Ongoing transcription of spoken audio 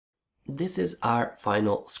this is our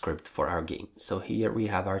final script for our game. So here we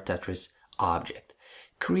have our Tetris object.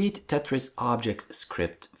 Create Tetris objects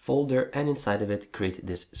script folder, and inside of it create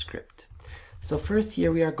this script. So first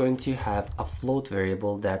here we are going to have a float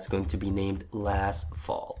variable that's going to be named last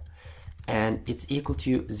fall, and it's equal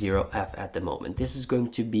to 0f at the moment. This is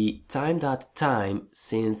going to be time.time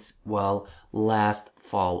since, well, last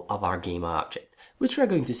fall of our game object, which we're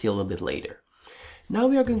going to see a little bit later. Now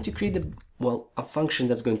we are going to create a function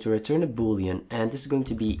that's going to return a boolean, and this is going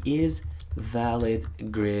to be is valid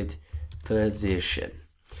grid position.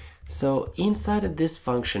 So inside of this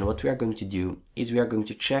function, what we are going to do is we are going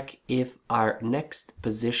to check if our next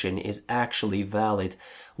position is actually valid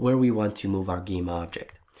where we want to move our game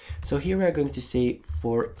object. So here we are going to say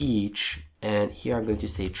for each, and here I'm going to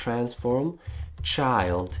say transform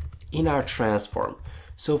child in our transform.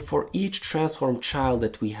 So for each transform child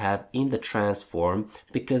that we have in the transform,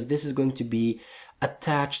 because this is going to be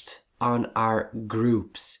attached on our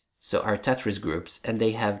groups, so our Tetris groups, and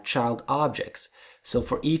they have child objects. So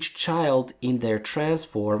for each child in their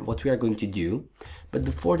transform, what we are going to do, but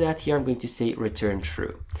before that here I'm going to say return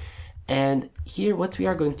true. And here what we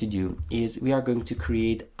are going to do is we are going to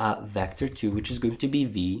create a vector2, which is going to be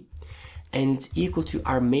v, and it's equal to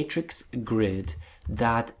our matrix grid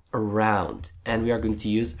dot around, and we are going to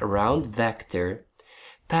use around vector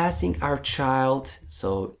passing our child,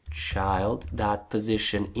 so child dot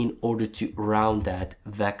position, in order to round that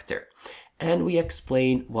vector. And we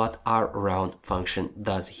explain what our round function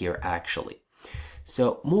does here actually.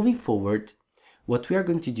 So moving forward, what we are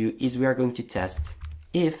going to do is we are going to test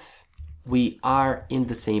if we are in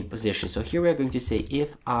the same position. So here we are going to say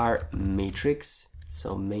if our matrix,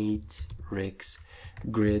 so matrix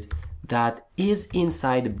grid that is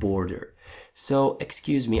inside the border. So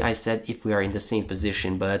excuse me, I said if we are in the same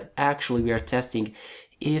position, but actually we are testing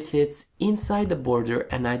if it's inside the border,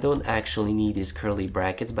 and I don't actually need these curly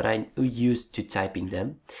brackets, but I'm used to typing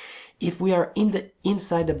them. If we are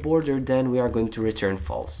inside the border, then we are going to return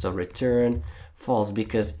false. So return false,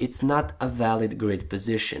 because it's not a valid grid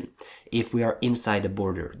position if we are inside the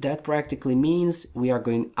border. That practically means we are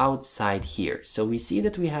going outside here. So we see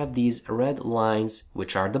that we have these red lines,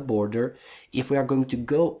 which are the border. If we are going to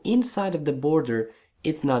go inside of the border,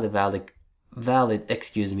 it's not a valid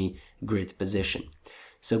grid position.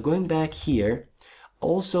 So going back here,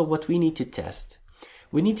 also what we need to test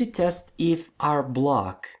if our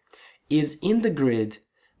block is in the grid,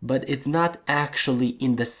 but it's not actually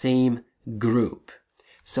in the same group.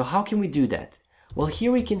 So how can we do that? Well,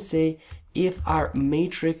 here we can say if our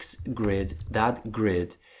matrix grid dot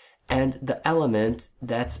grid and the element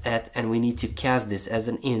that's at, and we need to cast this as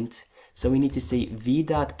an int, so we need to say v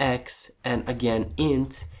dot x and again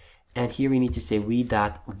int, and here we need to say v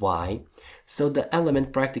dot y. So the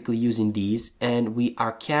element practically using these, and we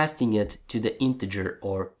are casting it to the integer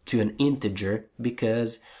or to an integer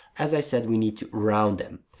because, as I said, we need to round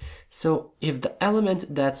them. So if the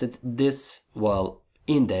element that's at this, well,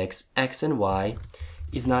 index x and y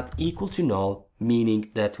is not equal to null, meaning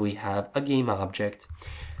that we have a game object,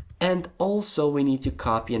 and also we need to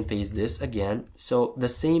copy and paste this again. So the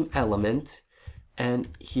same element, and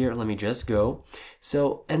here let me just go.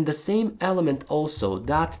 So, and the same element also,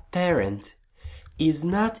 that parent is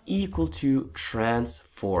not equal to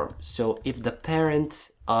transform. So if the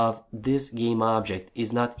parent of this game object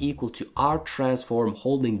is not equal to our transform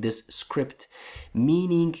holding this script,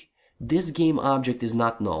 meaning this game object is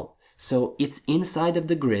not null. So it's inside of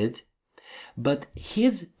the grid, but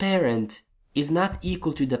his parent is not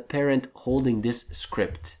equal to the parent holding this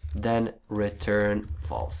script, then return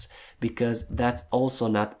false, because that's also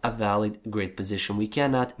not a valid grid position. We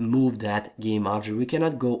cannot move that game object. We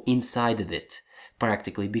cannot go inside of it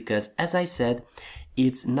practically, because as I said,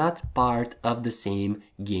 it's not part of the same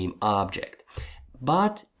game object,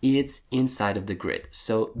 but it's inside of the grid.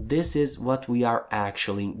 So this is what we are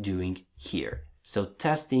actually doing here. So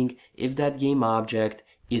testing if that game object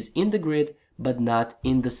is in the grid, but not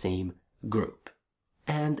in the same group.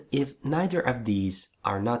 And if neither of these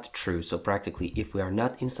are not true, so practically if we are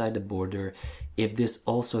not inside the border, if this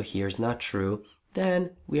also here is not true,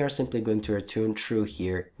 then we are simply going to return true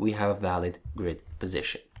here. We have a valid grid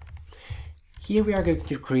position. Here we are going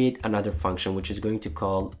to create another function which is going to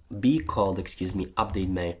be called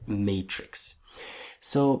update matrix.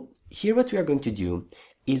 So here what we are going to do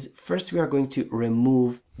is first we are going to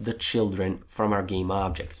remove the children from our game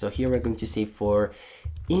object. So here we're going to say for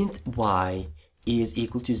int y is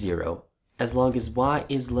equal to 0 as long as y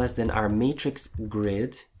is less than our matrix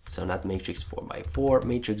grid, so not matrix 4x4,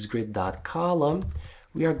 matrix grid dot column,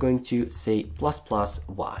 we are going to say plus plus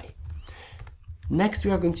y. Next,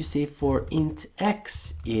 we are going to say for int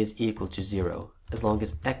x is equal to 0. As long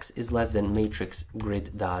as x is less than matrix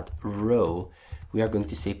grid dot row, we are going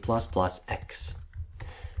to say plus plus x.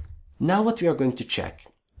 Now what we are going to check,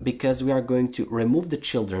 because we are going to remove the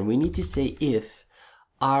children, we need to say if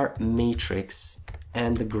our matrix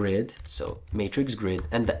and the grid, so matrix grid,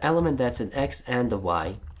 and the element that's an x and the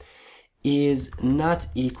y is not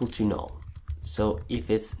equal to null. So if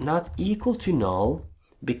it's not equal to null,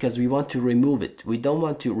 because we want to remove it, we don't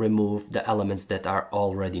want to remove the elements that are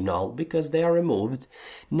already null because they are removed.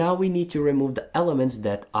 Now we need to remove the elements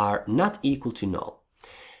that are not equal to null.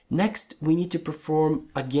 Next, we need to perform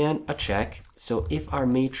again a check. So if our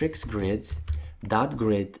matrix grid dot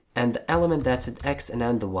grid and the element that's at x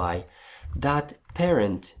and the y, that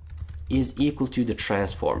parent is equal to the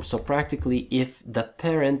transform. So practically if the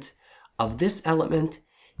parent of this element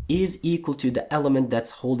is equal to the element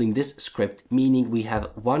that's holding this script, meaning we have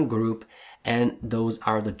one group and those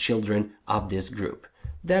are the children of this group,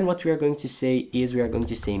 then what we are going to say is we are going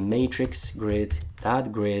to say matrix grid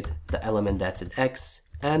dot grid, the element that's at x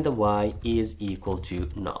and the y is equal to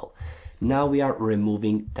null. Now we are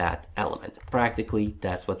removing that element. Practically,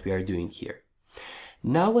 that's what we are doing here.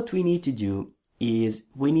 Now what we need to do is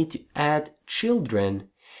we need to add children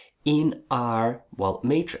in our, well,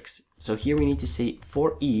 matrix. So here we need to say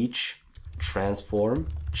for each transform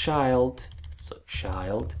child, so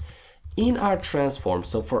child, in our transform.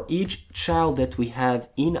 So for each child that we have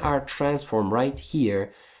in our transform right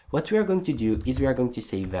here, what we are going to do is we are going to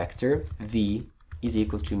say vector v is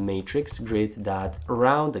equal to matrix grid dot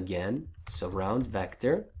round again, so round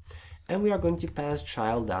vector, and we are going to pass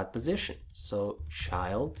child dot position, so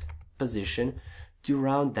child position to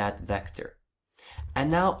round that vector. And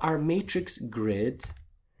now our matrix grid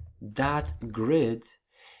dot grid,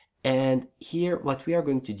 and here what we are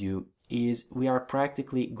going to do is we are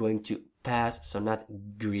practically going to pass, so not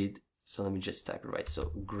grid, so let me just type it right,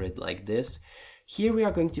 so grid like this. Here we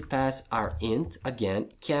are going to pass our int, again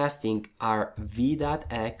casting our v dot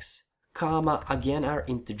x, comma, again our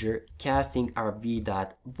integer, casting our v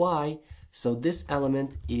dot y, so this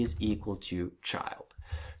element is equal to child.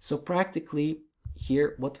 So practically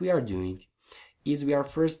here what we are doing is we are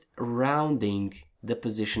first rounding the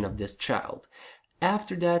position of this child.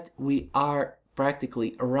 After that we are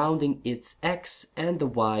practically rounding its x and the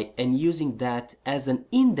y and using that as an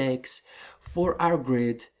index for our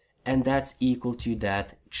grid, and that's equal to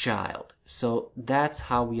that child. So that's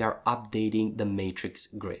how we are updating the matrix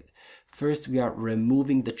grid. First we are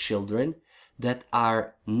removing the children that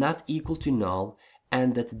are not equal to null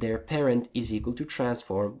and that their parent is equal to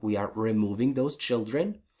transform. We are removing those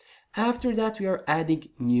children. After that we are adding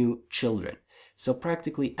new children. So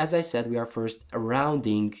practically, as I said, we are first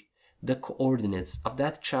rounding the coordinates of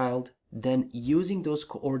that child, then using those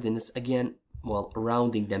coordinates again, well,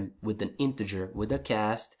 rounding them with an integer with a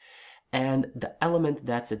cast, and the element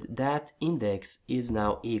that's at that index is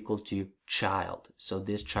now equal to child, so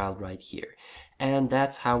this child right here. And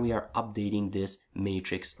that's how we are updating this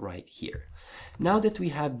matrix right here. Now that we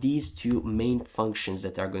have these two main functions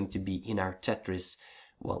that are going to be in our Tetris,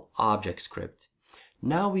 well, object script,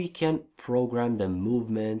 now we can program the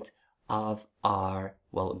movement of our,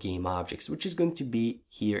 well, game objects, which is going to be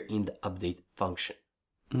here in the update function.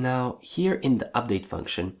 Now here in the update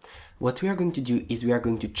function, what we are going to do is we are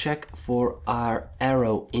going to check for our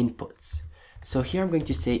arrow inputs. So here I'm going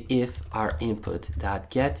to say if our input dot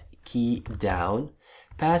get key down,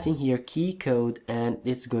 passing here key code, and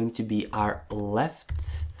it's going to be our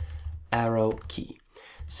left arrow key.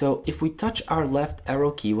 So if we touch our left arrow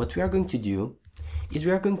key, what we are going to do is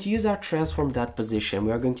we are going to use our transform dot position.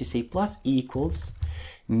 We are going to say plus equals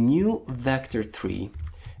new vector 3,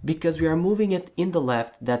 because we are moving it in the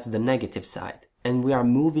left, that's the negative side, and we are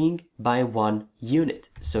moving by 1 unit,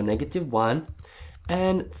 so -1,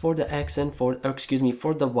 and for the x and for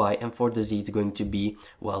the y and for the z it's going to be,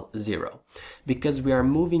 well, 0, because we are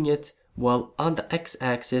moving it, well, on the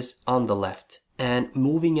x-axis on the left, and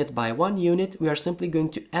moving it by 1 unit, we are simply going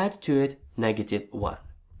to add to it -1.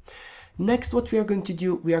 Next, what we are going to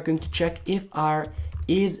do, we are going to check if our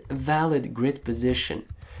is valid grid position.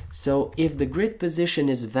 So if the grid position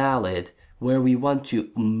is valid where we want to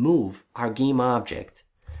move our game object,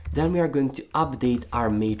 then we are going to update our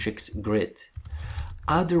matrix grid.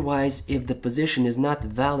 Otherwise, if the position is not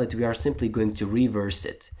valid, we are simply going to reverse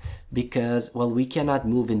it, because, well, we cannot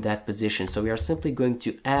move in that position. So we are simply going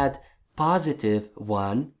to add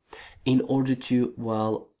 +1 in order to,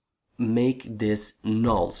 well, make this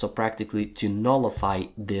null, so practically to nullify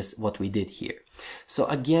this, what we did here. So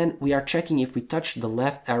again, we are checking if we touch the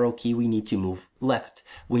left arrow key, we need to move left.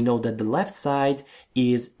 We know that the left side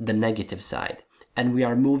is the negative side, and we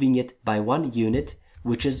are moving it by 1 unit,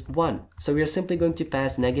 which is 1. So we are simply going to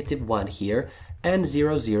pass -1 here and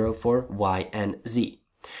 0, 0 for y and z.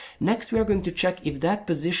 Next, we are going to check if that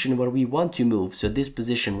position where we want to move, so this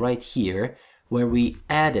position right here, where we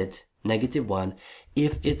added -1,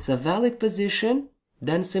 if it's a valid position,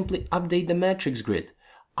 then simply update the matrix grid.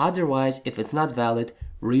 Otherwise, if it's not valid,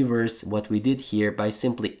 reverse what we did here by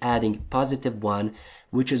simply adding +1,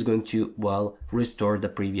 which is going to, well, restore the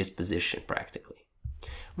previous position practically.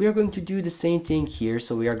 We are going to do the same thing here,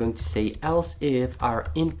 so we are going to say else if our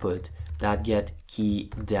input that get key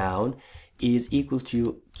down is equal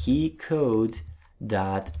to key code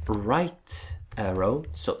dot right arrow.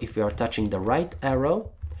 So if we are touching the right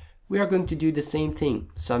arrow, we are going to do the same thing.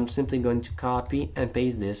 So I'm simply going to copy and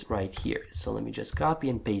paste this right here. So let me just copy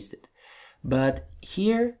and paste it. But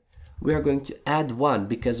here we are going to add 1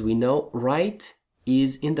 because we know right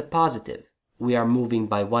is in the positive. We are moving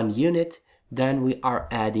by 1 unit, then we are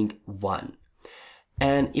adding 1.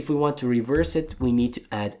 And if we want to reverse it, we need to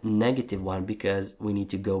add -1 because we need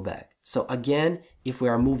to go back. So again, if we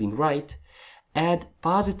are moving right, add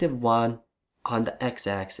 +1 on the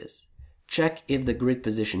x-axis. Check if the grid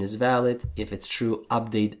position is valid. If it's true,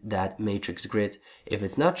 update that matrix grid. If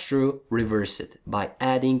it's not true, reverse it by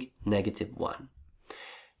adding -1.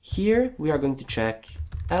 Here we are going to check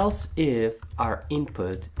else if our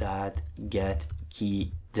input that get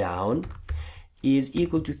key down is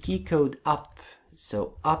equal to key code up.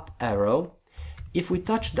 So up arrow. If we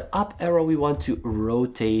touch the up arrow, we want to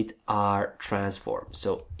rotate our transform.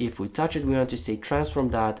 So if we touch it, we want to say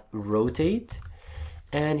transform.rotate.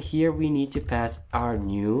 And here we need to pass our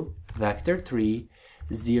new vector 3,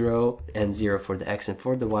 0 and 0 for the x and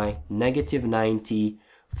for the y, -90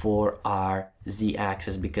 for our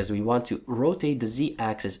z-axis, because we want to rotate the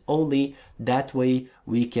z-axis only. That way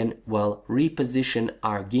we can, well, reposition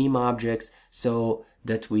our game objects so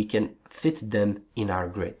that we can fit them in our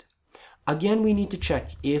grid. Again, we need to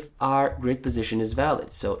check if our grid position is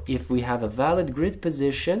valid. So if we have a valid grid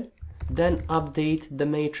position, then update the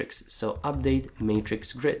matrix. So update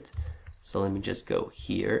matrix grid. So let me just go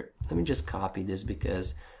here. Let me just copy this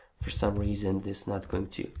because for some reason this is not going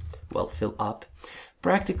to, well, fill up.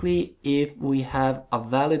 Practically, if we have a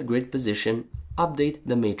valid grid position, update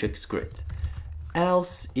the matrix grid.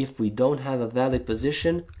 Else, if we don't have a valid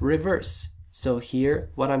position, reverse. So here,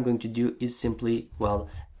 what I'm going to do is simply, well,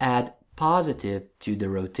 add positive to the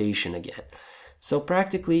rotation again. So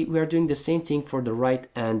practically, we are doing the same thing for the right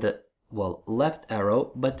and the, well, left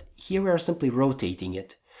arrow, but here we are simply rotating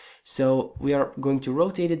it. So we are going to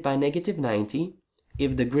rotate it by -90.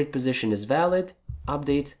 If the grid position is valid,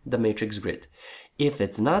 update the matrix grid. If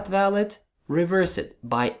it's not valid, reverse it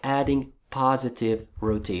by adding positive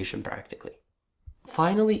rotation practically.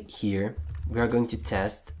 Finally, here we are going to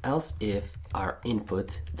test else if our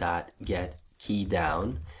input that get key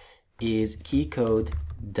down is key code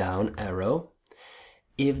down arrow.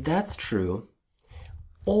 If that's true,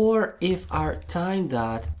 or if our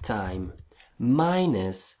time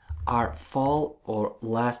minus our fall or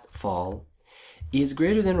last fall is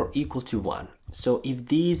greater than or equal to 1. So if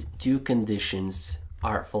these two conditions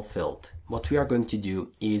are fulfilled, what we are going to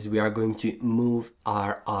do is we are going to move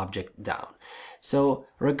our object down. So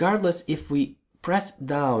regardless if we press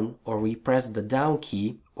down or we press the down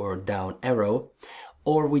key or down arrow,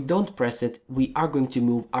 or we don't press it, we are going to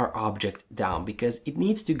move our object down because it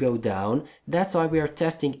needs to go down. That's why we are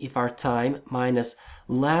testing if our time minus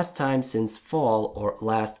last time since fall or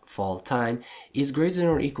last fall time is greater than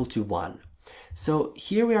or equal to 1. So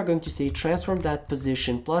here we are going to say transform that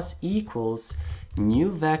position plus equals new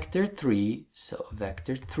vector 3, so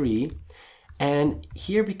vector 3, and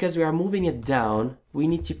here because we are moving it down, we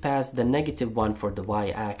need to pass the -1 for the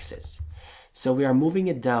y-axis. So we are moving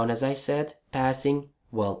it down, as I said, passing,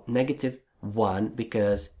 well, -1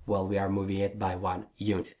 because, well, we are moving it by 1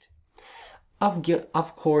 unit.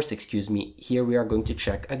 Of course, excuse me, here we are going to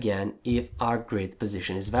check again if our grid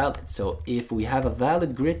position is valid. So if we have a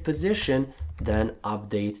valid grid position, then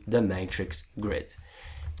update the matrix grid.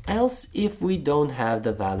 Else, if we don't have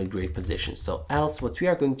the valid grid position, so else what we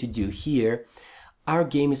are going to do here, our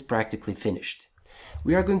game is practically finished.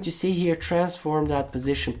 We are going to say here transform that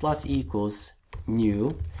position plus equals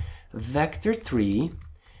new vector 3,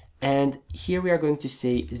 and here we are going to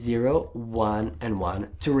say 0, 1, and 1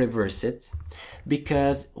 to reverse it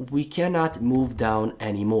because we cannot move down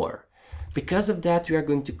anymore. Because of that, we are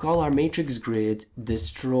going to call our matrix grid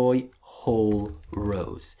destroy whole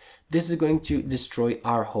rows. This is going to destroy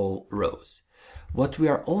our whole rows. What we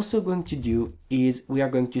are also going to do is we are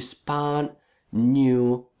going to spawn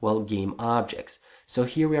new, well, game objects. So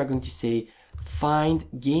here we are going to say find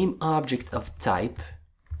game object of type,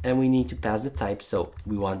 and we need to pass the type, so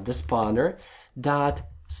we want the spawner dot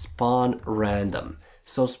spawn random.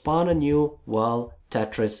 So spawn a new, well,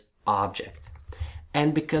 Tetris object.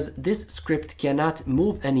 And because this script cannot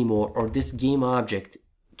move anymore, or this game object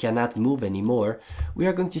cannot move anymore, we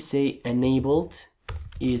are going to say enabled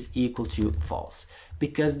is equal to false,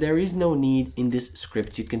 because there is no need in this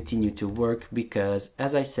script to continue to work, because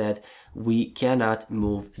as I said, we cannot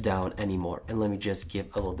move down anymore. And let me just give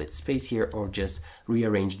a little bit space here, or just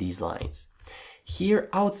rearrange these lines. Here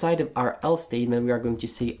outside of our else statement, we are going to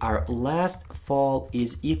say our last fall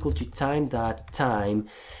is equal to time.time,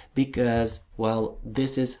 because, well,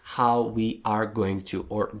 this is how we are going to,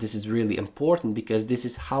 or this is really important because this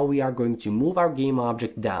is how we are going to move our game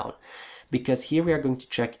object down. Because here we are going to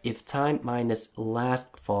check if time minus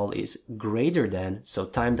last fall is greater than, so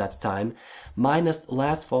time.time minus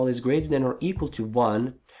last fall is greater than or equal to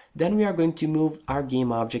 1, then we are going to move our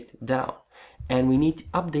game object down. And we need to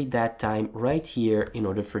update that time right here in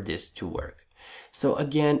order for this to work. So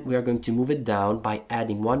again, we are going to move it down by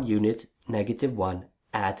adding 1 unit, -1,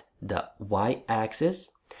 at the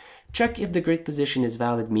y-axis. Check if the grid position is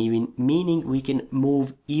valid, meaning we can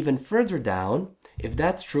move even further down. If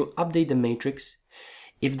that's true, update the matrix.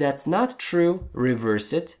 If that's not true,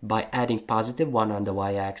 reverse it by adding +1 on the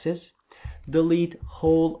y-axis. Delete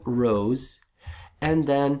whole rows, and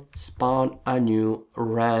then spawn a new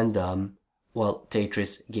random, well,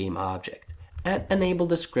 Tetris game object. And enable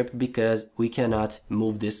the script, because we cannot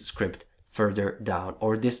move this script further down,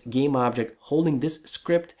 or this game object holding this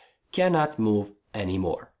script cannot move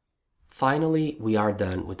anymore. Finally, we are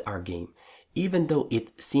done with our game. Even though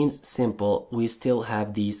it seems simple, we still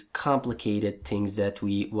have these complicated things that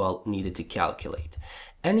we, well, needed to calculate.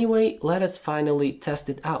 Anyway, let us finally test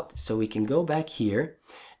it out. So we can go back here,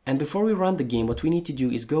 and before we run the game, what we need to do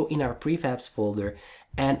is go in our prefabs folder,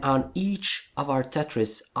 and on each of our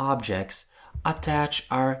Tetris objects, attach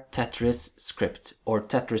our Tetris script, or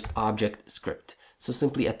Tetris object script. So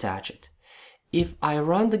simply attach it. If I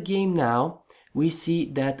run the game now, we see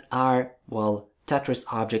that our, well, Tetris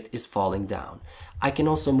object is falling down. I can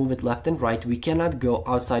also move it left and right. We cannot go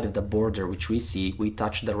outside of the border, which we see. We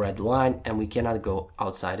touch the red line and we cannot go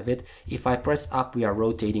outside of it. If I press up, we are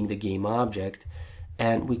rotating the game object,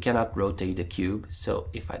 and we cannot rotate the cube. So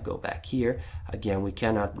if I go back here, again, we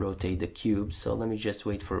cannot rotate the cube. So let me just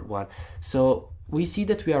wait for one. So we see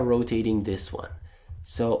that we are rotating this one.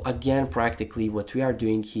 So again, practically what we are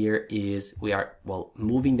doing here is we are, well,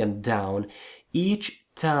 moving them down each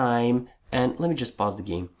time. And let me just pause the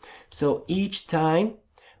game. So each time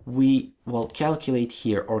we will calculate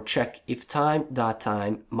here, or check if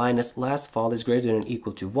time.time minus last fall is greater than or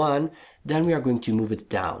equal to 1, then we are going to move it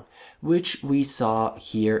down, which we saw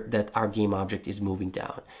here that our game object is moving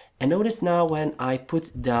down. And notice now when I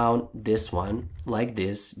put down this one like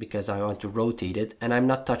this, because I want to rotate it and I'm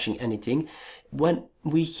not touching anything, when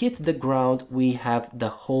we hit the ground, we have the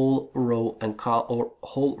whole row and or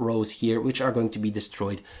whole rows here, which are going to be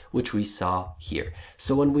destroyed, which we saw here.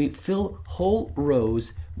 So when we fill whole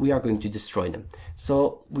rows, we are going to destroy them.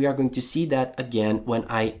 So we are going to see that again when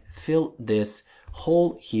I fill this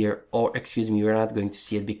hole here, or excuse me, we're not going to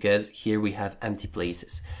see it because here we have empty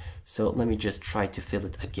places. So let me just try to fill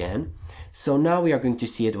it again. So now we are going to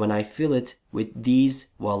see it when I fill it with these,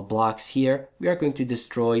 well, blocks here, we are going to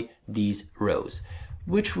destroy these rows,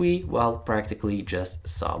 which we, well, practically just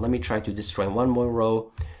saw. Let me try to destroy one more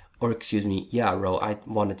row, or excuse me, yeah, row. I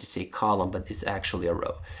wanted to say column, but it's actually a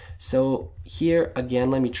row. So here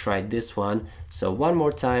again, let me try this one. So one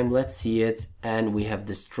more time, let's see it. And we have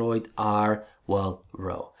destroyed our, well,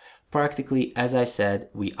 row. Practically, as I said,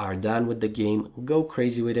 we are done with the game. Go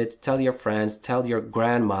crazy with it. Tell your friends, tell your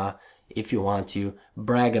grandma if you want to,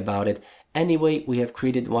 brag about it. Anyway, we have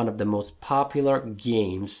created one of the most popular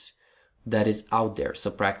games that is out there.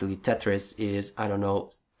 So practically Tetris is, I don't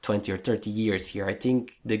know, 20 or 30 years here. I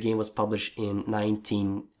think the game was published in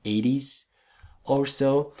 1980s or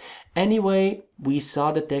so. Anyway, we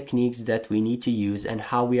saw the techniques that we need to use and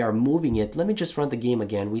how we are moving it. Let me just run the game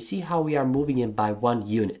again. We see how we are moving it by 1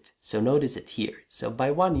 unit. So notice it here. So by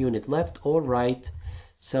 1 unit, left or right.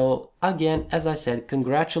 So again, as I said,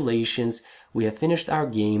 congratulations. We have finished our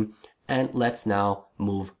game, and let's now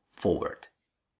move forward.